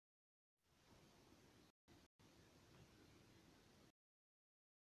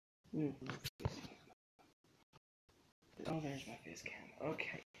Oh, there's my face cam.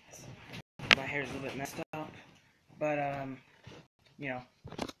 Okay. My hair's a little bit messed up, but you know,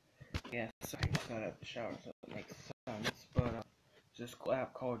 yeah. Sorry, I just got out of the shower, so it makes sense. But there's this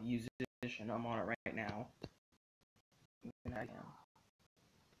app called Yousician. I'm on it right now.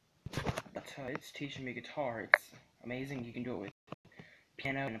 But it's teaching me guitar. It's amazing. You can do it with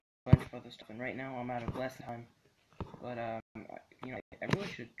piano and a bunch of other stuff. And right now I'm out of lesson time. But you know, I really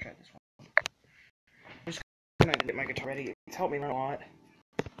should try this one. I'm just gonna get my guitar ready. It's helped me learn a lot.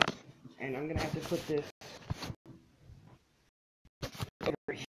 And I'm gonna have to put this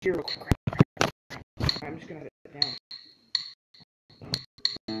over here real quick. I'm just gonna have it down.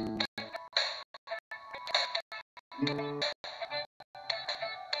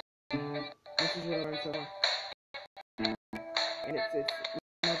 This is what I learned so far. And it's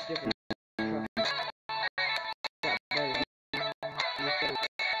much different.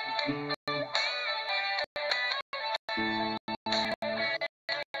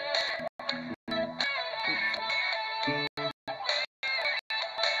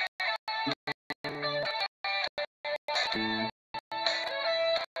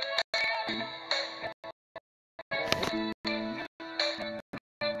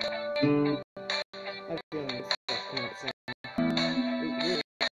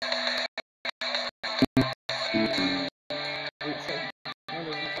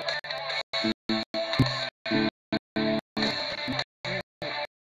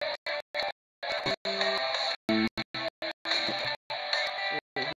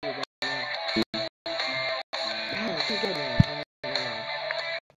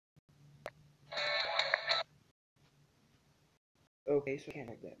 Okay, so I can't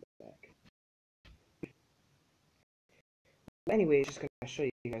take that back. Anyways, just gonna show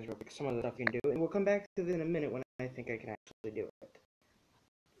you guys real quick some of the stuff you can do, and we'll come back to this in a minute when I think I can actually do it.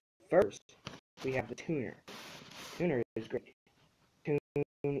 First, we have the tuner. Tuner is great. Tune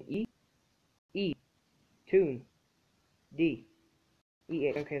E, tune, D,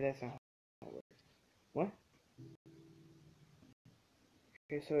 E. Okay, that's not how it works. What?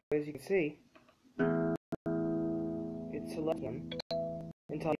 Okay, so as you can see, it selects one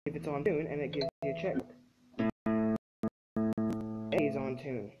and tells you if it's on tune, and it gives you a check. A is on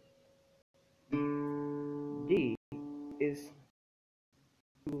tune. D is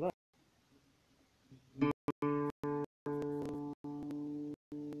too low.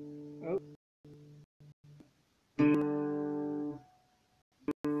 Oh.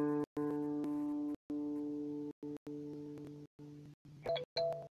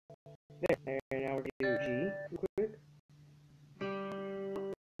 There, and now we're going to do G real quick.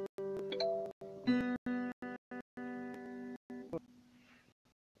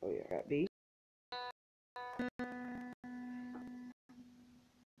 Oh yeah, I got B.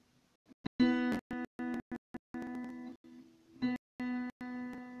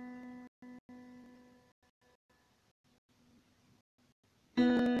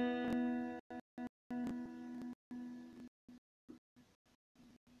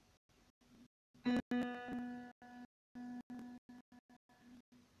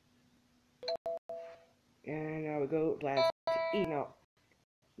 And now we go last to E. Now,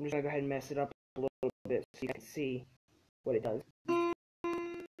 I'm just going to go ahead and mess it up a little bit so you can see what it does.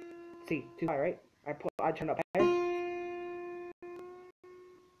 See, too high, right? I turn up higher.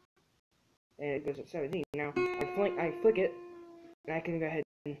 And it goes at 17. Now, I flick it, and I can go ahead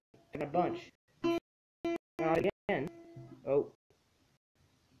and take a bunch. Now again. Oh.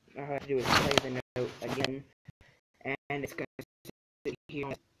 Now all I have to do is play the note again. And it's going to sit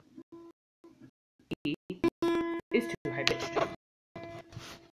here. E is too high pitched.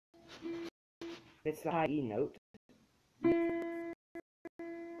 It's the high E note.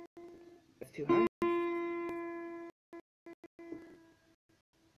 That's too high.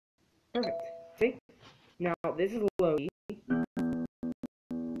 Perfect. See? Now, this is low E.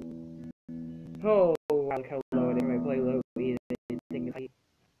 Oh, look how low it is when I play low E. I think it's high E.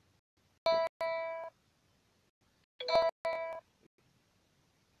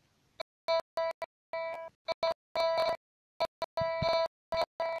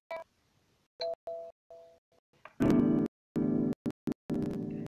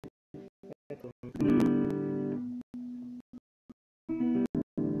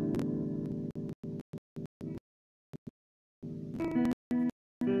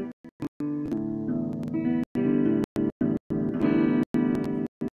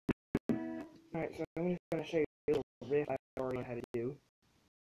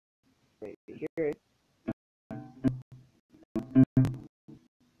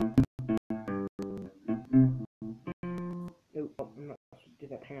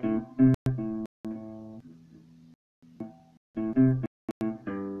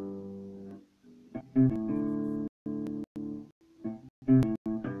 Alright,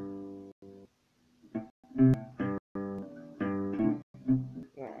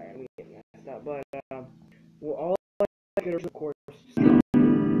 I'm getting messed up, but well, all I could, of course,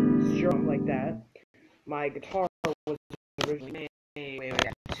 strum like that. My guitar was originally way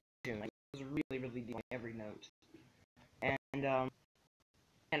that tune. Like, it was really, really deep on every note.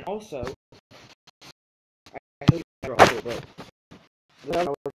 And also, I hope you guys are all, but the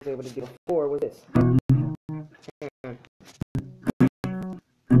other I was able to do before was this.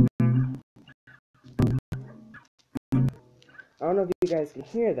 I don't know if you guys can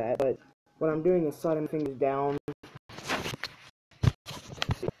hear that, but what I'm doing is sliding my fingers down,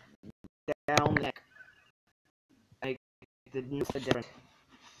 neck. Like, the notes are different.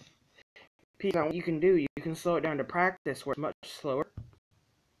 What you can do, you can slow it down to practice where it's much slower,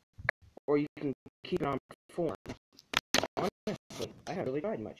 or you can keep it on form. Honestly, I haven't really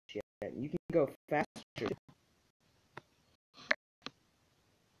tried much yet. You can go faster.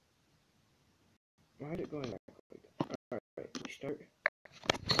 Why is it going back? Alright, start.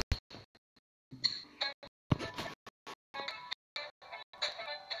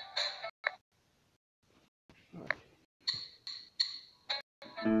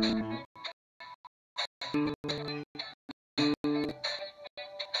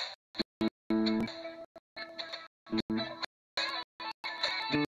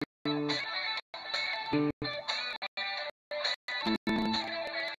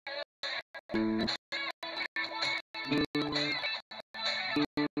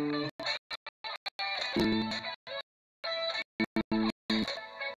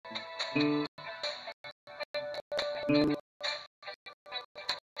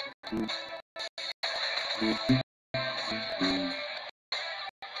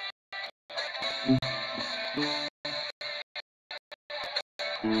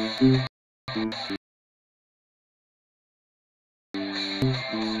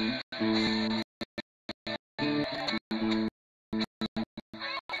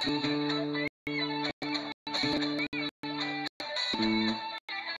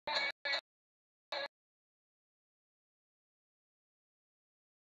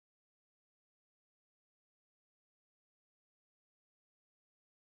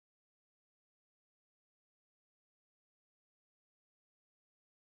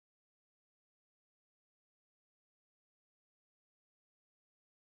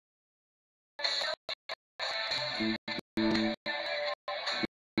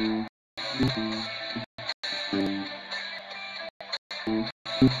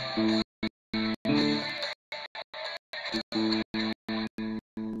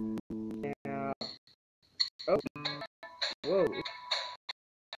 Oh, whoa.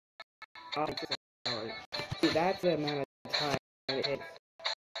 See, that's the amount of time it takes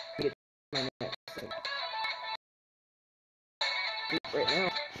to get my next thing. Right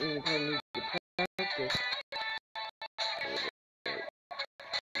now, I'm probably need to practice.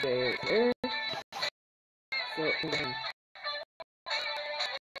 There. So,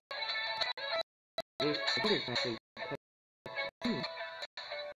 if I think actually,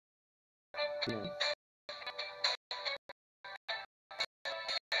 no.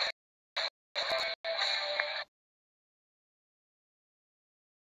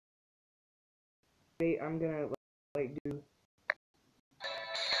 I'm gonna like do.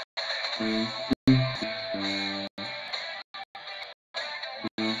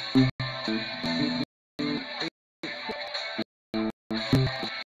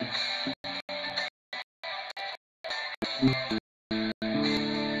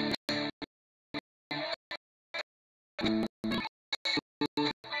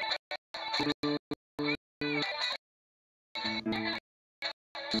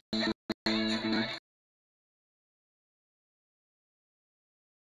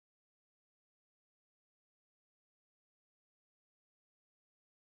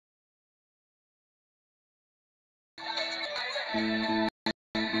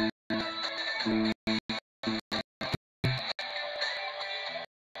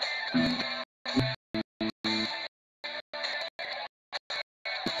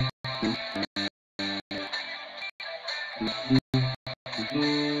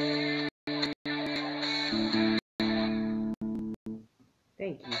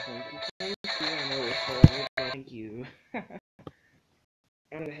 Thank you. I know it's horrible, but thank you. I'm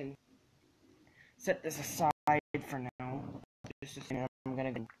gonna go ahead and set this aside for now. Just to say, I'm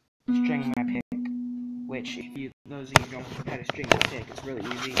gonna string my pick. Which, if you, those of you who don't know how to string a pick, it's really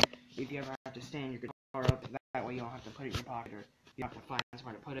easy. If you ever have to stand your guitar up, that way you don't have to put it in your pocket, or you don't have to find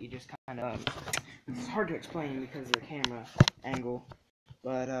somewhere to put it. You just kind of, it's hard to explain because of the camera angle.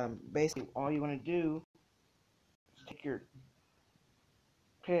 But basically, all you want to do is take your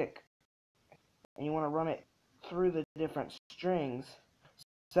pick and you want to run it through the different strings,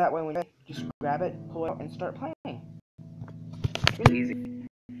 so that way when you just grab it, pull it out, and start playing. It's really easy.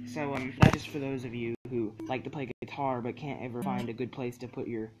 So that's just for those of you who like to play guitar but can't ever find a good place to put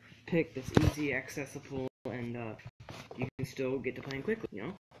your pick that's easy, accessible, and you can still get to playing quickly, you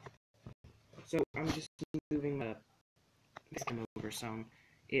know? So I'm just moving this game over some.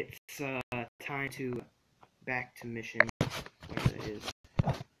 It's time to back to mission, whatever it is.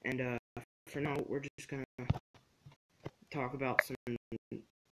 And for now, we're just gonna talk about some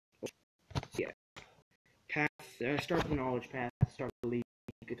path. Start the knowledge path. Start the lead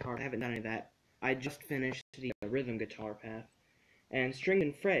guitar. I haven't done any of that. I just finished the rhythm guitar path. And string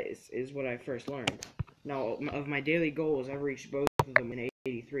and phrase is what I first learned. Now, of my daily goals, I've reached both of them in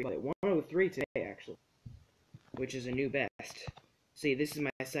 83. But 103 today, actually, which is a new best. See, this is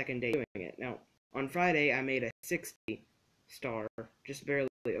my second day doing it. Now, on Friday, I made a 60 star, just barely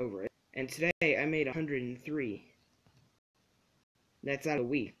over it. And today, I made 103. That's out of a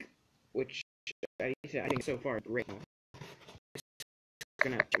week, which I think so far great.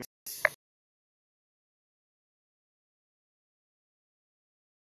 Gonna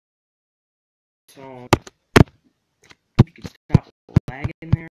so you can stop lagging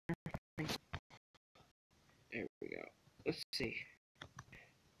there. There we go. Let's see.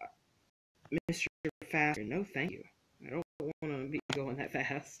 Mr. Faster, no thank you. I don't want to be going that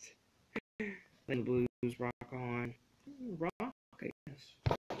fast. Then the blues, rock on. Rock, I guess.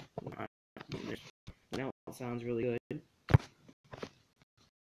 Now it sounds really good.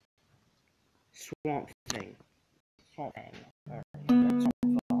 Swamp Thing. Swamp Thing.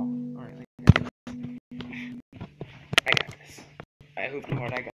 Alright, I got this. I hope the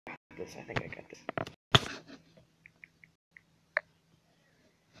hard I got this. I think I got this.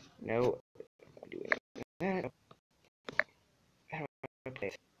 No. I'm doing that. How do I play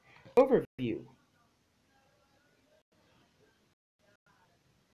it? Overview.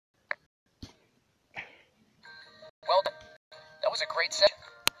 Well done. That was a great session.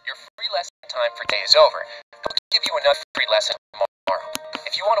 Your free lesson time for today is over. We'll give you another free lesson tomorrow.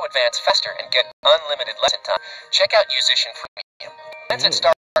 If you want to advance faster and get unlimited lesson time, check out Yousician Premium. Plans that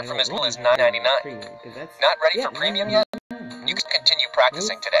start from as little as $9.99. Not ready for premium yet? You can continue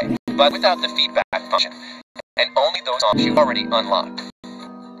practicing today, but without the feedback function, and only those songs you've already unlocked.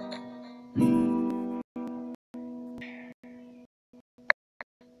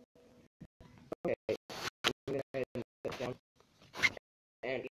 Okay, I'm gonna head and sit down,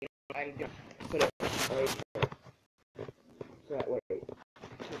 and I'm gonna put it right here, so that way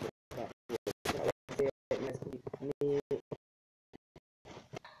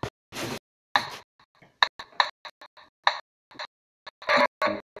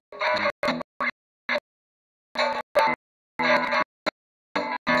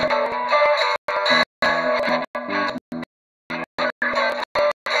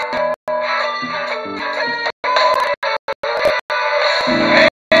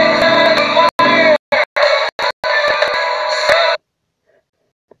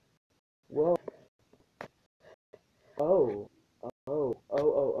Whoa.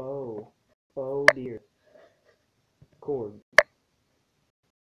 Oh dear. Chord.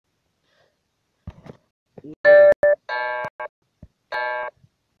 Yeah.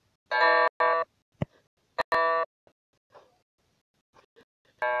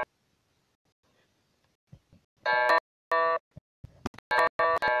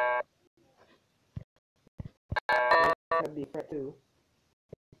 Have the fret 2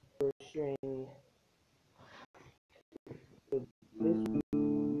 for string with this.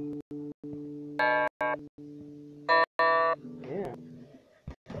 Yeah.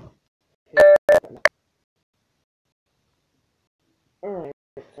 Alright,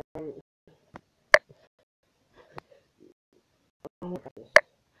 I'm looking at this.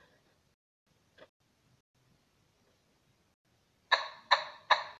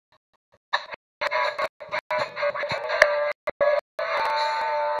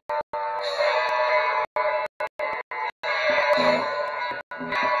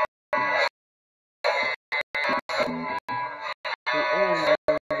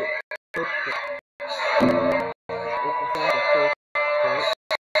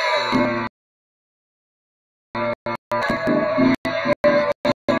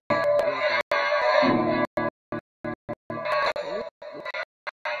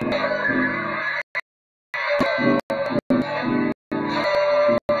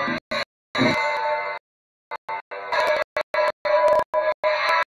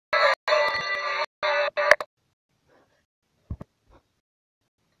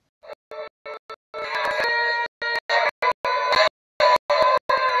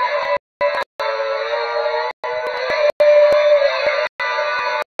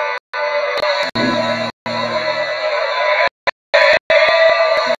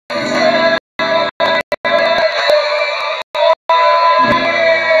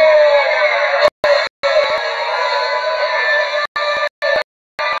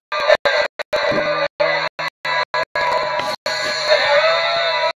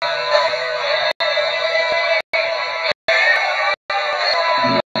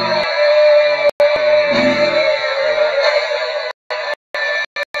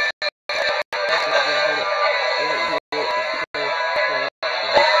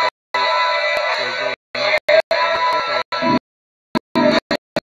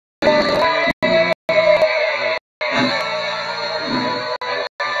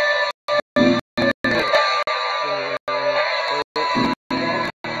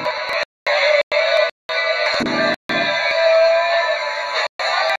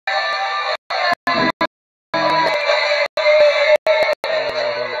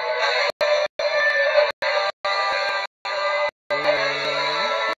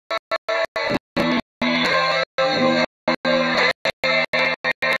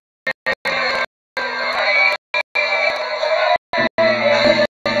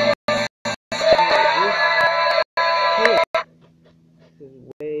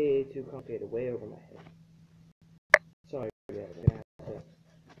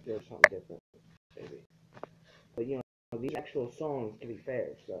 there's something different, maybe. But you know, these actual songs, to be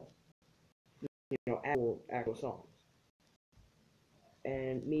fair, so you know, actual songs,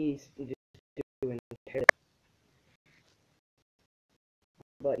 and me just doing parody.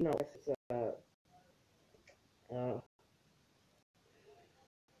 But you know, it's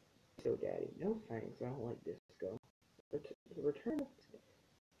so daddy, no thanks, I don't like disco. Return of,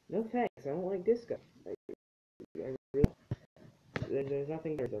 no thanks, I don't like disco. I really, there's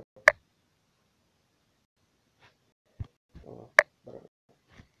nothing there though. Whatever.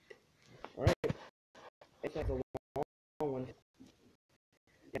 Alright, it's like a long one.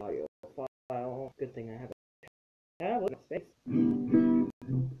 Audio file. Good thing I have a tablet in space.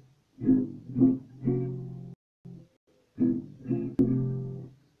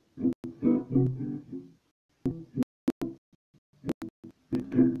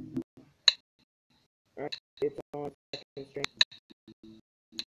 Alright, it's on second string.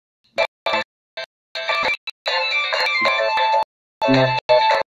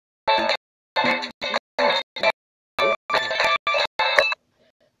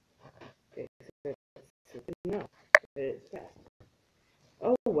 Okay, no, it's fast.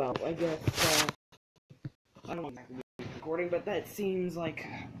 Oh well, I guess, I don't know exactly what I'm recording, but that seems like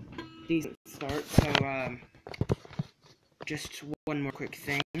a decent start, so, just one more quick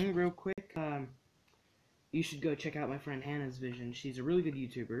thing, real quick, you should go check out my friend Hannah's Vision. She's a really good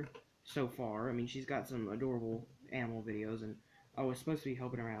YouTuber, so far. I mean, she's got some adorable animal videos, and I was supposed to be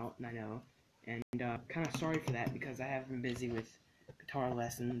helping her out, and I know, and, kind of sorry for that, because I have been busy with guitar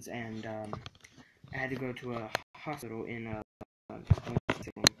lessons, and, I had to go to a hospital in,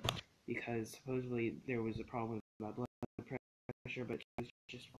 because supposedly there was a problem with my blood pressure, but it was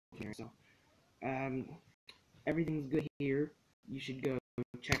just faulty. So, everything's good here. You should go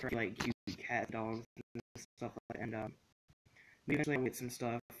check her, like, cute cat, dogs, and stuff like that, and, maybe I'll get some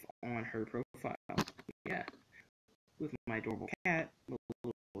stuff on her profile. Yeah, with my adorable cat, a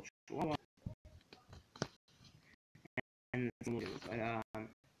little chihuahua, and some videos. But,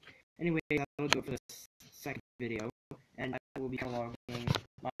 anyway, I'll do it for this second video, and I will be cataloging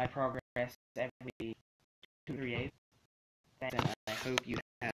my progress every 2-3 days. And I hope you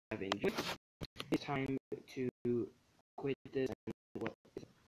have enjoyed. It's time to quit this and what is it?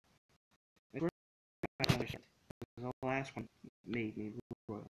 I understand. The last one made me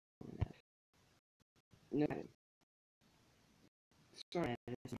royal. No, sorry,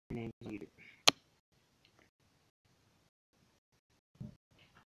 that's my name on YouTube.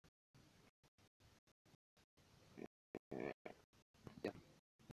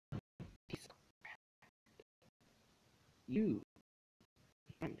 You,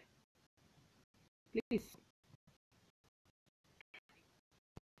 friend, please